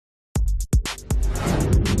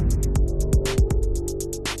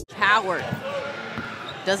Howard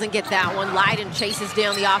doesn't get that one. Leiden chases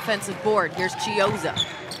down the offensive board. Here's Chiozza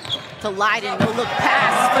to Leiden. No-look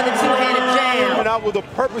pass for the two-handed jam. Coming out with a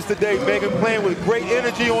purpose today, Megan, playing with great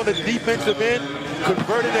energy on the defensive end,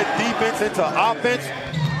 converting that defense into offense.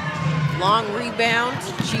 Long rebound.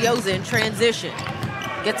 Chiozza in transition.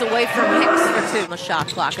 Gets away from Hicks for two. The shot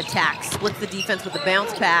clock attacks. Splits the defense with a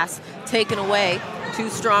bounce pass. Taken away. Too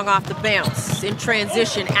strong off the bounce. In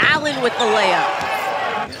transition, Allen with the layup.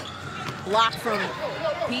 Block from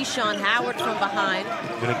Keyshawn Howard from behind.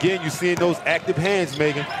 And again, you're seeing those active hands,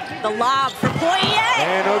 Megan. The lob for Poirier.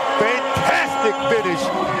 And a fantastic finish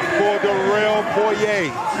for Darrell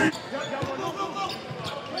Poirier.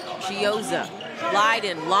 Chiozza,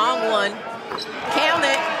 Leiden, long one. Count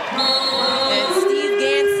it. And Steve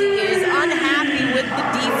Gansey is unhappy with the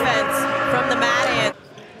defense from the Mad Ants.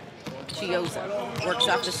 Chiozza works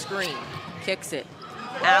off the screen, kicks it.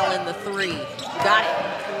 Allen the three, got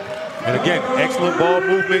it. And again, excellent ball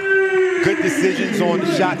movement, good decisions on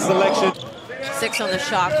the shot selection. 6 on the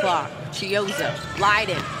shot clock. Chiozza,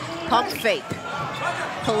 Leiden, pump fake,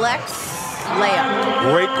 collects,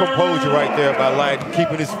 layup. Great composure right there by Leiden,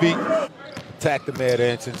 keeping his feet. Attack the Mad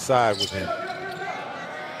Ants inside with him.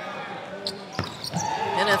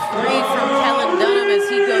 And a three from Kellen Dunham as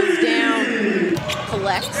he goes down,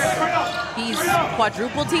 collects. He's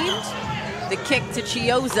quadruple teamed. The kick to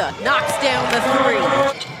Chiozza, knocks down the three.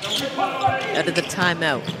 Out of the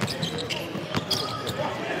timeout.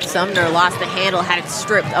 Sumner lost the handle, had it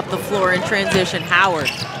stripped up the floor in transition. Howard.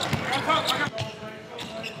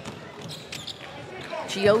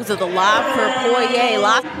 Chiozza, the lob for Poirier,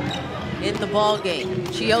 lost in the ball game.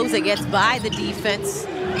 Chiozza gets by the defense.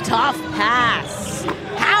 Tough pass.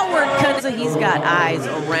 Howard, he's got eyes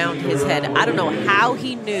around his head. I don't know how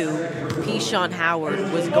he knew Keyshawn Howard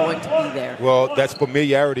was going to be there. Well, that's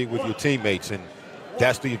familiarity with your teammates, and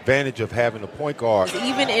that's the advantage of having a point guard.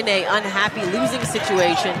 Even in an unhappy losing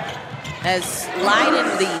situation, as Leiden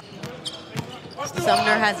the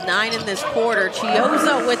Sumner has 9 in this quarter.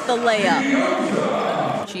 Chiozza with the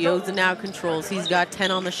layup. Chiozza now controls. He's got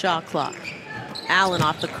 10 on the shot clock. Allen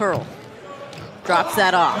off the curl. Drops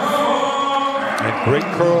that off. And great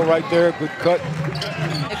curl right there, good cut.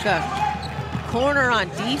 Corner on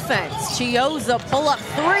defense. Chiozza pull-up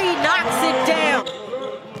three, knocks it down.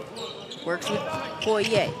 Works with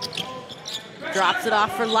Poirier. Drops it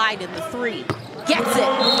off for Leiden, the three. Gets it.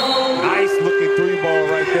 Nice looking three ball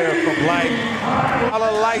right there from Leiden.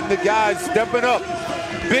 I like the guys stepping up.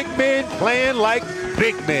 Big men playing like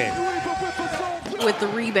big men. With the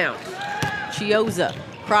rebound. Chiozza,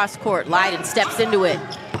 cross court. Leiden steps into it.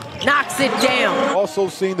 Knocks it down. Also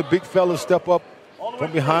seeing the big fella step up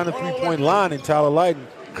from behind the three-point line, and Tyler Leiden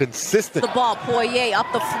consistent. The ball, Poirier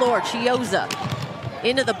up the floor. Chiozza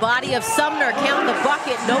into the body of Sumner. Count the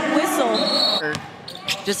bucket, no whistle.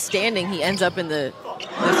 Just standing, he ends up in the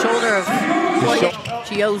shoulder of Poirier.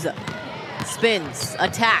 Chiozza spins,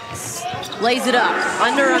 attacks, lays it up.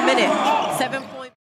 Under a minute. 7 points.